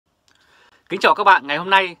Kính chào các bạn ngày hôm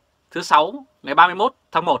nay thứ Sáu ngày 31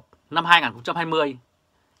 tháng 1 năm 2020.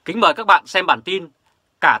 Kính mời các bạn xem bản tin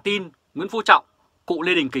Cả tin Nguyễn Phú Trọng, cụ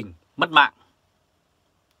Lê Đình Kình mất mạng.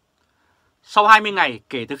 Sau 20 ngày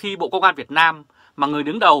kể từ khi Bộ Công an Việt Nam mà người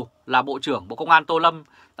đứng đầu là Bộ trưởng Bộ Công an Tô Lâm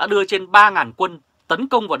đã đưa trên 3.000 quân tấn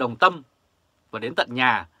công vào Đồng Tâm và đến tận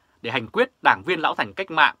nhà để hành quyết đảng viên lão thành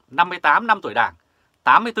cách mạng 58 năm tuổi Đảng,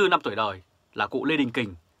 84 năm tuổi đời là cụ Lê Đình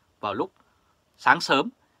Kình vào lúc sáng sớm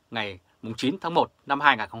ngày 9 tháng 1 năm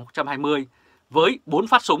 2020 với 4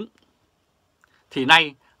 phát súng. Thì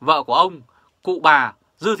nay vợ của ông, cụ bà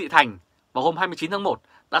Dư Thị Thành vào hôm 29 tháng 1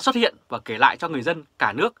 đã xuất hiện và kể lại cho người dân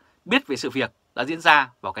cả nước biết về sự việc đã diễn ra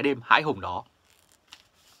vào cái đêm hãi hùng đó.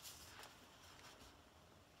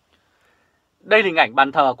 Đây là hình ảnh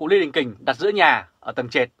bàn thờ cụ Lê Đình Kình đặt giữa nhà ở tầng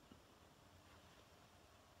trệt.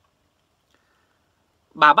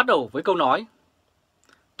 Bà bắt đầu với câu nói: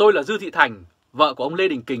 "Tôi là Dư Thị Thành, vợ của ông Lê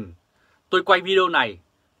Đình Kình. Tôi quay video này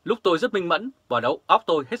lúc tôi rất minh mẫn và đầu óc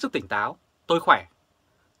tôi hết sức tỉnh táo. Tôi khỏe.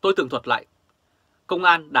 Tôi tường thuật lại công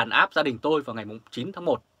an đàn áp gia đình tôi vào ngày 9 tháng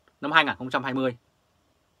 1 năm 2020.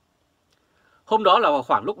 Hôm đó là vào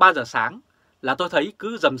khoảng lúc 3 giờ sáng là tôi thấy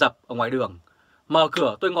cứ rầm rập ở ngoài đường. Mở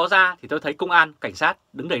cửa tôi ngó ra thì tôi thấy công an, cảnh sát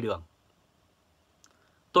đứng đầy đường.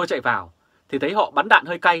 Tôi chạy vào thì thấy họ bắn đạn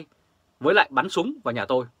hơi cay với lại bắn súng vào nhà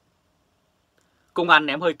tôi. Công an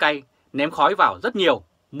ném hơi cay, ném khói vào rất nhiều,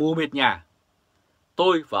 mù mịt nhà.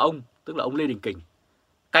 Tôi và ông, tức là ông Lê Đình Kình,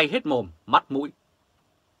 cay hết mồm, mắt, mũi.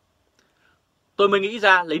 Tôi mới nghĩ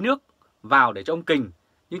ra lấy nước vào để cho ông Kình,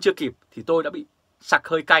 nhưng chưa kịp thì tôi đã bị sặc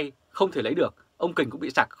hơi cay, không thể lấy được. Ông Kình cũng bị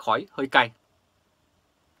sặc khói hơi cay.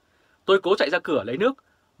 Tôi cố chạy ra cửa lấy nước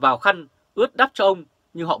vào khăn ướt đắp cho ông,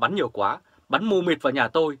 nhưng họ bắn nhiều quá, bắn mù mịt vào nhà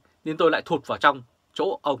tôi nên tôi lại thụt vào trong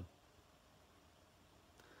chỗ ông."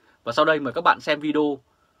 Và sau đây mời các bạn xem video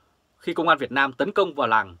khi công an Việt Nam tấn công vào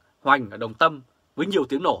làng Hoành ở Đồng Tâm với nhiều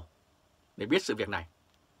tiếng nổ để biết sự việc này.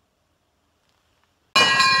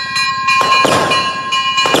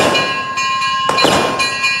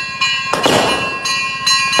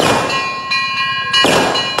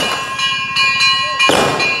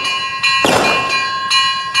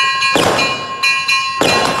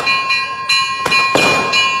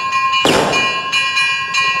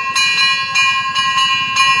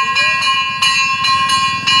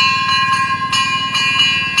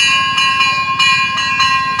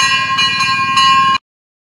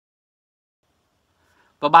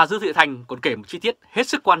 Và bà Dư Thị Thành còn kể một chi tiết hết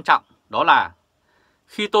sức quan trọng, đó là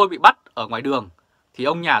khi tôi bị bắt ở ngoài đường thì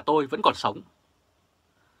ông nhà tôi vẫn còn sống.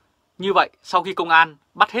 Như vậy, sau khi công an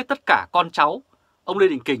bắt hết tất cả con cháu ông Lê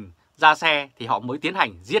Đình Kình ra xe thì họ mới tiến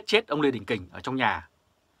hành giết chết ông Lê Đình Kình ở trong nhà.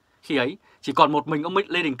 Khi ấy, chỉ còn một mình ông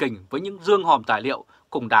Lê Đình Kình với những dương hòm tài liệu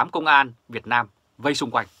cùng đám công an Việt Nam vây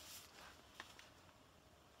xung quanh.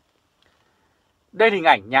 Đây là hình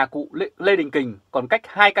ảnh nhà cụ Lê Đình Kình còn cách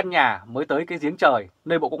 2 căn nhà mới tới cái giếng trời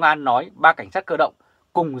nơi Bộ Công an nói 3 cảnh sát cơ động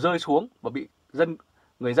cùng rơi xuống và bị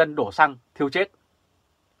người dân đổ xăng thiêu chết.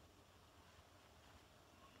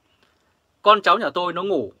 Con cháu nhà tôi nó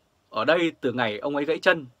ngủ ở đây từ ngày ông ấy gãy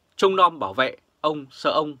chân, trông nom bảo vệ, ông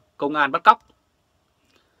sợ ông công an bắt cóc.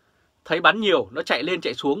 Thấy bắn nhiều nó chạy lên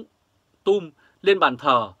chạy xuống, lên bàn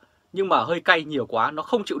thờ, nhưng mà hơi cay nhiều quá nó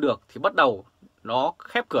không chịu được thì bắt đầu nó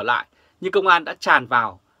khép cửa lại. Nhưng công an đã tràn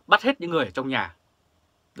vào, bắt hết những người ở trong nhà.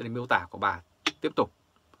 Đây là miêu tả của bà. Tiếp tục.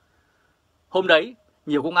 Hôm đấy,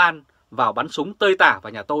 nhiều công an vào bắn súng tơi tả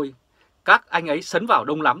vào nhà tôi. Các anh ấy sấn vào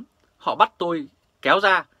đông lắm. Họ bắt tôi kéo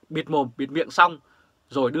ra, bịt mồm, bịt miệng xong,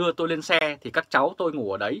 rồi đưa tôi lên xe thì các cháu tôi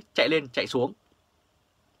ngủ ở đấy, chạy lên, chạy xuống.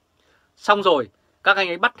 Xong rồi, các anh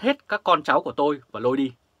ấy bắt hết các con cháu của tôi và lôi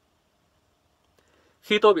đi.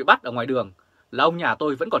 Khi tôi bị bắt ở ngoài đường là ông nhà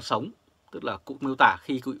tôi vẫn còn sống. Tức là cụ miêu tả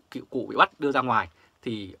khi cụ bị bắt đưa ra ngoài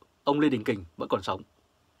thì ông Lê Đình Kình vẫn còn sống.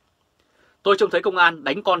 Tôi trông thấy công an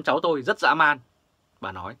đánh con cháu tôi rất dã man,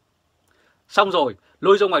 bà nói. Xong rồi,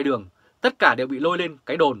 lôi ra ngoài đường, tất cả đều bị lôi lên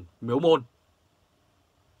cái đồn Miếu Môn.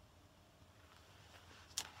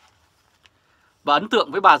 Và ấn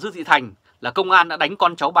tượng với bà Dư Thị Thành là công an đã đánh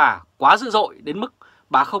con cháu bà quá dữ dội đến mức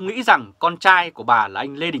bà không nghĩ rằng con trai của bà là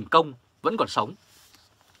anh Lê Đình Công vẫn còn sống.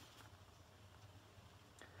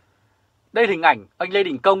 Đây là hình ảnh anh Lê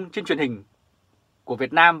Đình Công trên truyền hình của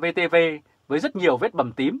Việt Nam VTV với rất nhiều vết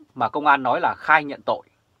bầm tím mà công an nói là khai nhận tội.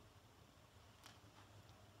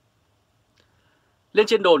 Lên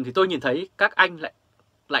trên đồn thì tôi nhìn thấy các anh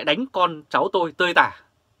lại đánh con cháu tôi tơi tả,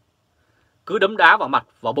 cứ đấm đá vào mặt,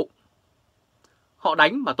 vào bụng. Họ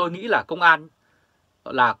đánh mà tôi nghĩ là công an,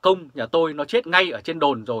 là Công nhà tôi nó chết ngay ở trên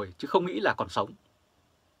đồn rồi chứ không nghĩ là còn sống.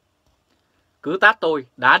 Cứ tát tôi,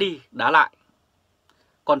 đá đi, đá lại.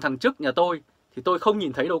 Còn thằng Chức nhà tôi thì tôi không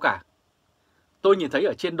nhìn thấy đâu cả. tôi nhìn thấy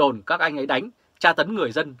ở trên đồn các anh ấy đánh, tra tấn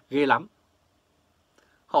người dân ghê lắm.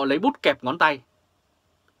 Họ lấy bút kẹp ngón tay.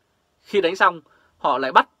 Khi đánh xong, họ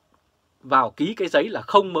lại bắt vào ký cái giấy là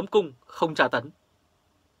không mớm cung, không tra tấn.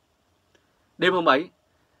 Đêm hôm ấy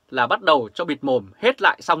là bắt đầu cho bịt mồm, hết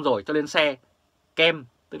lại xong rồi cho lên xe kem,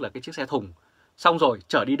 tức là cái chiếc xe thùng. Xong rồi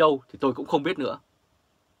chở đi đâu thì tôi cũng không biết nữa.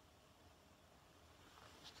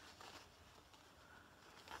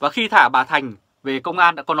 Và khi thả bà Thành về, công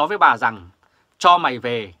an đã có nói với bà rằng cho mày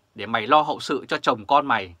về để mày lo hậu sự cho chồng con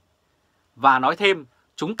mày. Và nói thêm,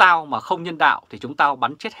 chúng tao mà không nhân đạo thì chúng tao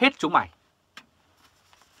bắn chết hết chúng mày.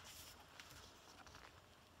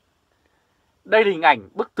 Đây là hình ảnh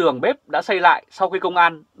bức tường bếp đã xây lại sau khi công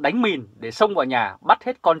an đánh mìn để xông vào nhà, bắt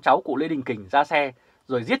hết con cháu cụ Lê Đình Kình ra xe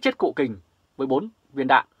rồi giết chết cụ Kình với 4 viên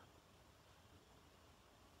đạn.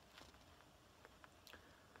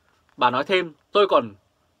 Bà nói thêm,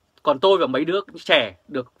 còn tôi và mấy đứa trẻ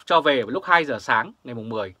được cho về vào lúc 2 giờ sáng ngày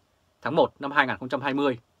 10 tháng 1 năm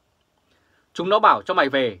 2020. Chúng nó bảo cho mày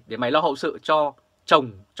về để mày lo hậu sự cho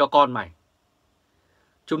chồng, cho con mày.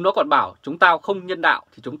 Chúng nó còn bảo chúng tao không nhân đạo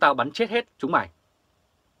thì chúng tao bắn chết hết chúng mày.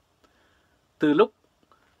 Từ lúc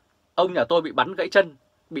ông nhà tôi bị bắn gãy chân,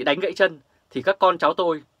 bị đánh gãy chân thì các con cháu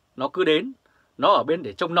tôi nó cứ đến, nó ở bên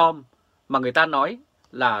để trông nom, mà người ta nói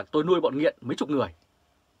là tôi nuôi bọn nghiện mấy chục người.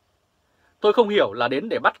 Tôi không hiểu là đến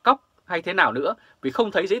để bắt cóc hay thế nào nữa, vì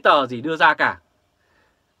không thấy giấy tờ gì đưa ra cả.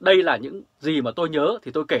 Đây là những gì mà tôi nhớ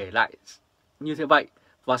thì tôi kể lại như thế vậy.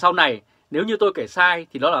 Và sau này nếu như tôi kể sai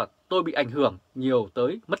thì đó là tôi bị ảnh hưởng nhiều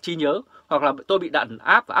tới mất trí nhớ, hoặc là tôi bị đàn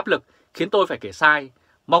áp và áp lực khiến tôi phải kể sai.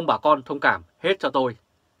 Mong bà con thông cảm hết cho tôi.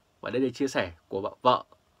 Và đây là chia sẻ của vợ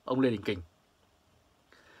ông Lê Đình Kình.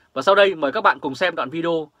 Và sau đây mời các bạn cùng xem đoạn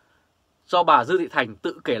video do bà Dư Thị Thành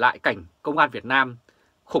tự kể lại cảnh công an Việt Nam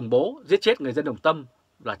khủng bố giết chết người dân Đồng Tâm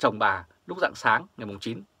là chồng bà lúc rạng sáng ngày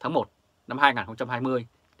 9 tháng 1 năm 2020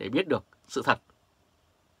 để biết được sự thật.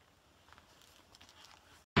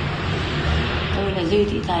 Tôi là Dư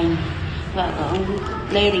Thị Thành, vợ của ông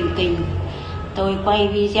Lê Đình Kình. Tôi quay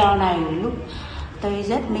video này lúc tôi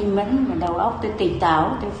rất minh mẫn và đầu óc tôi tỉnh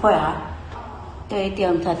táo, tôi khỏe. Tôi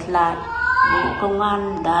tường thuật lại vụ công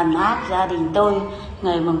an đàn áp gia đình tôi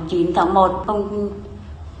ngày 9 tháng 1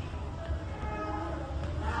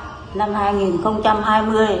 năm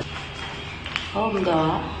 2020. Hôm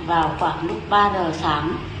đó vào khoảng lúc 3 giờ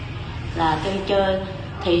sáng là tôi chơi,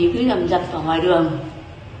 thấy cái rầm rập ở ngoài đường.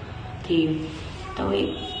 Thì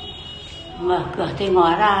tôi mở cửa tôi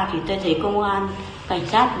ngó ra thì tôi thấy công an cảnh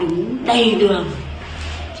sát đứng đầy đường.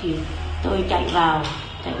 Thì tôi chạy vào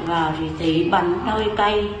thì thấy bắn hơi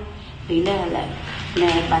cay, vì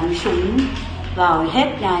lại bắn súng vào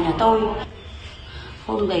hết nhà tôi.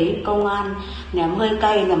 Hôm đấy công an ném hơi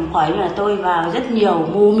cay làm khói nhà tôi vào rất nhiều,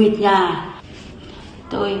 mù mịt nhà.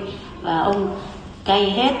 Tôi và ông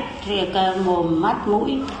cay hết cái mồm mắt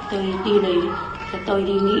mũi. Tôi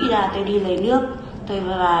đi nghĩ ra tôi đi lấy nước, tôi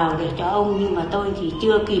vào để cho ông, nhưng mà tôi thì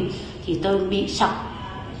chưa kịp thì tôi bị sặc.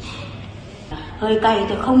 Hơi cay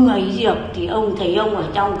tôi không ngấy diệp thì ông thấy ông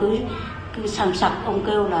ở trong cứ sằng sặc, ông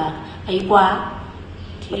kêu là ấy quá.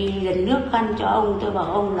 Thì lần nước khăn cho ông, tôi bảo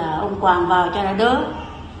ông là ông quàng vào cho nó đỡ.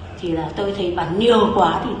 Thì là tôi thấy bắn nhiều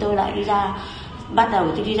quá thì tôi lại đi ra, bắt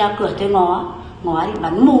đầu tôi đi ra cửa tôi ngó thì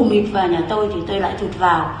bắn mù mịt vào nhà tôi thì tôi lại thụt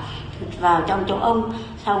vào trong chỗ ông.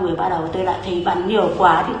 Xong rồi bắt đầu tôi lại thấy bắn nhiều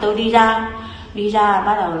quá thì tôi đi ra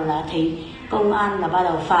bắt đầu là thấy công an là bắt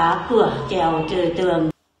đầu phá cửa trèo tường.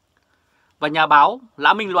 Và nhà báo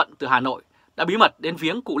Lã Minh Luận từ Hà Nội đã bí mật đến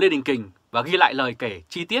viếng cụ Lê Đình Kình và ghi lại lời kể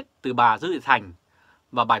chi tiết từ bà Dư Thị Thành.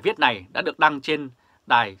 Và bài viết này đã được đăng trên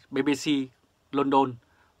đài BBC London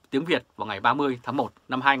tiếng Việt vào ngày 30 tháng 1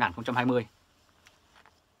 năm 2020.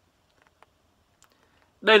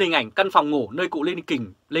 Đây là hình ảnh căn phòng ngủ nơi cụ Lê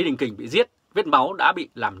Đình Kình bị giết, vết máu đã bị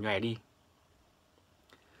làm nhòe đi.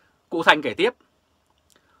 Cụ Thành kể tiếp,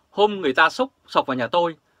 hôm người ta sộc vào nhà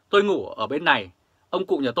tôi ngủ ở bên này, ông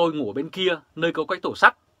cụ nhà tôi ngủ ở bên kia, nơi có cái tủ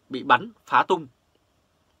sắt, bị bắn phá tung.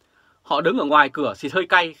 Họ đứng ở ngoài cửa xịt hơi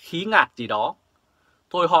cay, khí ngạt gì đó.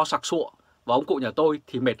 Tôi ho sặc sụa và ông cụ nhà tôi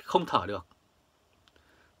thì mệt không thở được.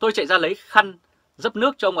 Tôi chạy ra lấy khăn, dấp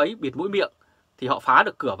nước cho ông ấy bịt mũi miệng, thì họ phá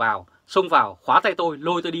được cửa vào, xông vào, khóa tay tôi,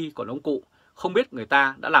 lôi tôi đi, còn ông cụ không biết người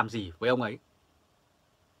ta đã làm gì với ông ấy.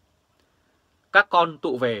 Các con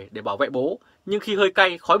tụ về để bảo vệ bố, nhưng khi hơi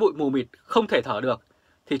cay, khói bụi mù mịt, không thể thở được,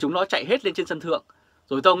 thì chúng nó chạy hết lên trên sân thượng.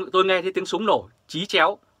 Rồi tôi nghe thấy tiếng súng nổ, chí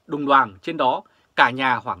chéo, đùng đoàng trên đó, cả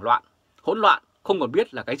nhà hoảng loạn, hỗn loạn, không còn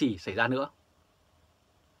biết là cái gì xảy ra nữa.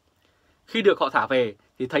 Khi được họ thả về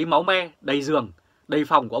thì thấy máu me đầy giường, đầy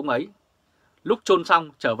phòng của ông ấy. Lúc chôn xong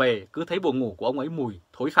trở về cứ thấy buồng ngủ của ông ấy mùi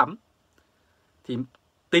thối khắm. Thì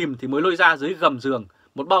tìm thì mới lôi ra dưới gầm giường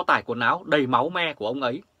một bao tải quần áo đầy máu me của ông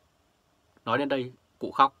ấy. Nói đến đây,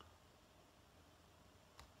 cụ khóc.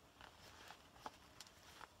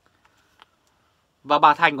 Và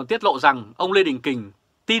bà Thành còn tiết lộ rằng ông Lê Đình Kình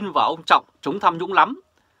tin vào ông Trọng chống tham nhũng lắm.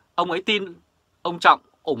 Ông ấy tin ông Trọng,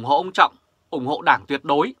 ủng hộ ông Trọng, ủng hộ Đảng tuyệt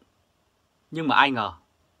đối. Nhưng mà ai ngờ.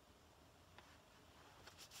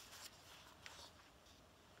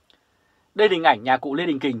 Đây là hình ảnh nhà cụ Lê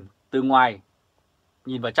Đình Kình từ ngoài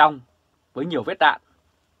nhìn vào trong với nhiều vết đạn.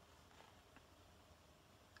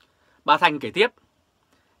 Bà Thành kể tiếp,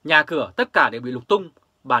 nhà cửa tất cả đều bị lục tung,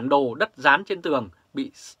 bản đồ đất dán trên tường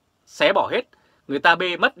bị xé bỏ hết. Người ta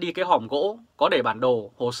bê mất đi cái hòm gỗ có để bản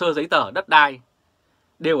đồ, hồ sơ giấy tờ đất đai.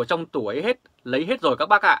 Đều ở trong tủ ấy hết, lấy hết rồi các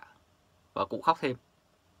bác ạ. Và cụ khóc thêm.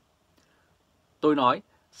 Tôi nói,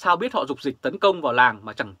 sao biết họ dục dịch tấn công vào làng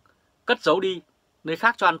mà chẳng cất giấu đi nơi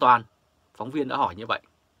khác cho an toàn? Phóng viên đã hỏi như vậy.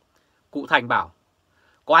 Cụ Thành bảo,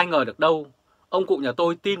 có ai ngờ được đâu, ông cụ nhà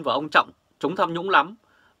tôi tin vào ông Trọng chống tham nhũng lắm.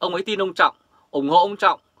 Ông ấy tin ông Trọng, ủng hộ ông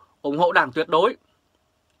Trọng, ủng hộ Đảng tuyệt đối.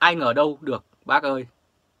 Ai ngờ đâu được, bác ơi.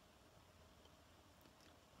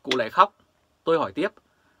 Cụ lại khóc. Tôi hỏi tiếp,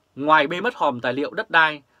 ngoài bê mất hòm tài liệu đất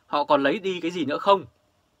đai, họ còn lấy đi cái gì nữa không?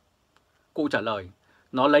 Cụ trả lời,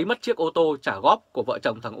 nó lấy mất chiếc ô tô trả góp của vợ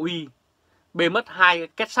chồng thằng Uy, bê mất 2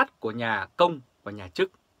 két sắt của nhà Công và nhà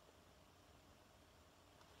Chức.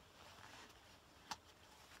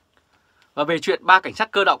 Và về chuyện 3 cảnh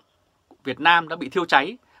sát cơ động Việt Nam đã bị thiêu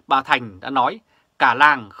cháy, bà Thành đã nói cả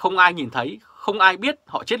làng không ai nhìn thấy, không ai biết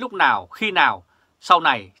họ chết lúc nào, khi nào. Sau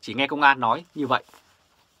này chỉ nghe công an nói như vậy.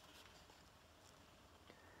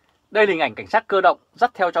 Đây là hình ảnh cảnh sát cơ động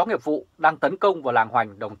dắt theo chó nghiệp vụ đang tấn công vào làng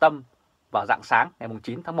Hoành, Đồng Tâm vào rạng sáng ngày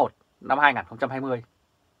 9 tháng 1 năm 2020.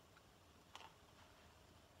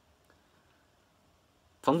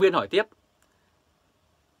 Phóng viên hỏi tiếp,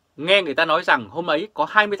 nghe người ta nói rằng hôm ấy có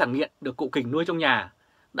 20 thằng nghiện được cụ Kình nuôi trong nhà,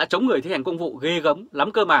 đã chống người thi hành công vụ ghê gớm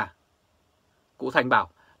lắm cơ mà. Cụ Thành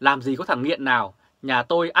bảo, làm gì có thằng nghiện nào, nhà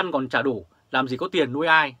tôi ăn còn chả đủ, làm gì có tiền nuôi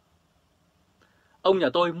ai. Ông nhà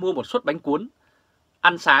tôi mua một suất bánh cuốn,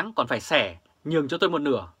 ăn sáng còn phải xẻ, nhường cho tôi một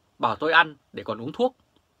nửa, bảo tôi ăn để còn uống thuốc.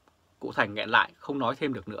 Cụ Thành nghẹn lại không nói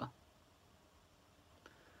thêm được nữa.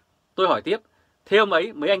 Tôi hỏi tiếp, thế hôm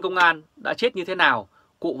ấy mấy anh công an đã chết như thế nào,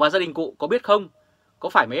 cụ và gia đình cụ có biết không? Có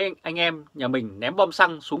phải mấy anh em nhà mình ném bom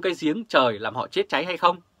xăng xuống cái giếng trời làm họ chết cháy hay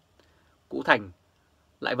không? Cụ Thành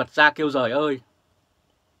lại vật ra kêu giời ơi.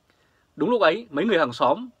 Đúng lúc ấy, mấy người hàng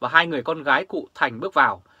xóm và 2 người con gái cụ Thành bước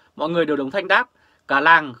vào. Mọi người đều đồng thanh đáp, cả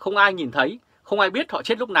làng không ai nhìn thấy, không ai biết họ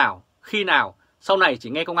chết lúc nào, khi nào. Sau này chỉ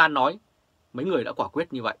nghe công an nói, mấy người đã quả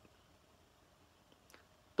quyết như vậy.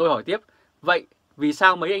 Tôi hỏi tiếp, vậy vì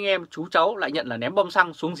sao mấy anh em chú cháu lại nhận là ném bom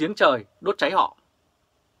xăng xuống giếng trời, đốt cháy họ?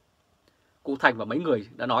 Cụ Thành và mấy người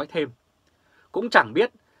đã nói thêm, cũng chẳng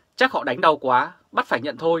biết, chắc họ đánh đau quá, bắt phải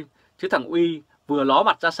nhận thôi, chứ thằng Uy vừa ló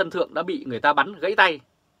mặt ra sân thượng đã bị người ta bắn gãy tay.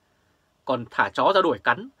 Còn thả chó ra đuổi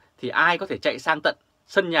cắn thì ai có thể chạy sang tận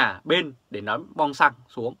sân nhà bên để ném bom xăng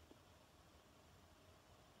xuống.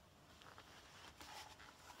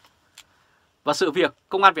 Và sự việc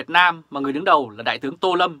Công an Việt Nam mà người đứng đầu là Đại tướng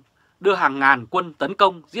Tô Lâm đưa hàng ngàn quân tấn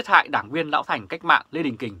công giết hại đảng viên lão thành cách mạng Lê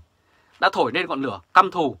Đình Kình đã thổi lên ngọn lửa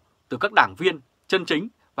căm thù từ các đảng viên chân chính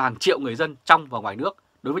và hàng triệu người dân trong và ngoài nước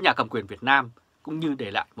đối với nhà cầm quyền Việt Nam, cũng như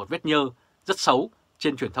để lại một vết nhơ rất xấu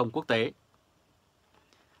trên truyền thông quốc tế.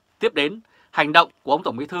 Tiếp đến, hành động của ông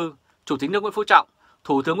Tổng Bí thư, Chủ tịch nước Nguyễn Phú Trọng,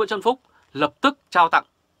 Thủ tướng Nguyễn Xuân Phúc lập tức trao tặng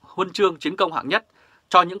huân chương chiến công hạng nhất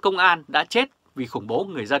cho những công an đã chết vì khủng bố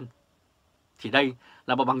người dân. Thì đây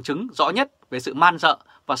là một bằng chứng rõ nhất về sự man rợ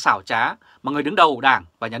và xảo trá mà người đứng đầu Đảng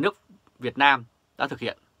và Nhà nước Việt Nam đã thực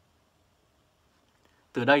hiện.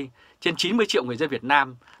 Từ đây, trên 90 triệu người dân Việt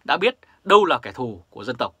Nam đã biết đâu là kẻ thù của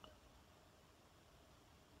dân tộc.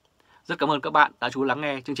 Rất cảm ơn các bạn đã chú lắng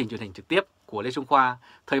nghe chương trình truyền hình trực tiếp của Lê Trung Khoa,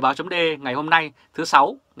 thoibao.de ngày hôm nay thứ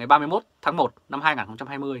 6 ngày 31 tháng 1 năm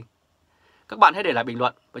 2020. Các bạn hãy để lại bình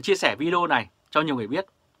luận và chia sẻ video này cho nhiều người biết.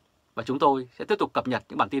 Và chúng tôi sẽ tiếp tục cập nhật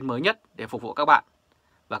những bản tin mới nhất để phục vụ các bạn.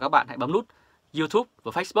 Và các bạn hãy bấm nút YouTube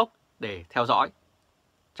và Facebook để theo dõi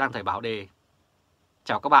trang thoibao.de.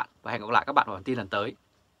 Chào các bạn và hẹn gặp lại các bạn vào bản tin lần tới.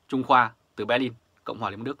 Trung Khoa từ Berlin, Cộng hòa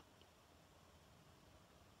Liên bang Đức.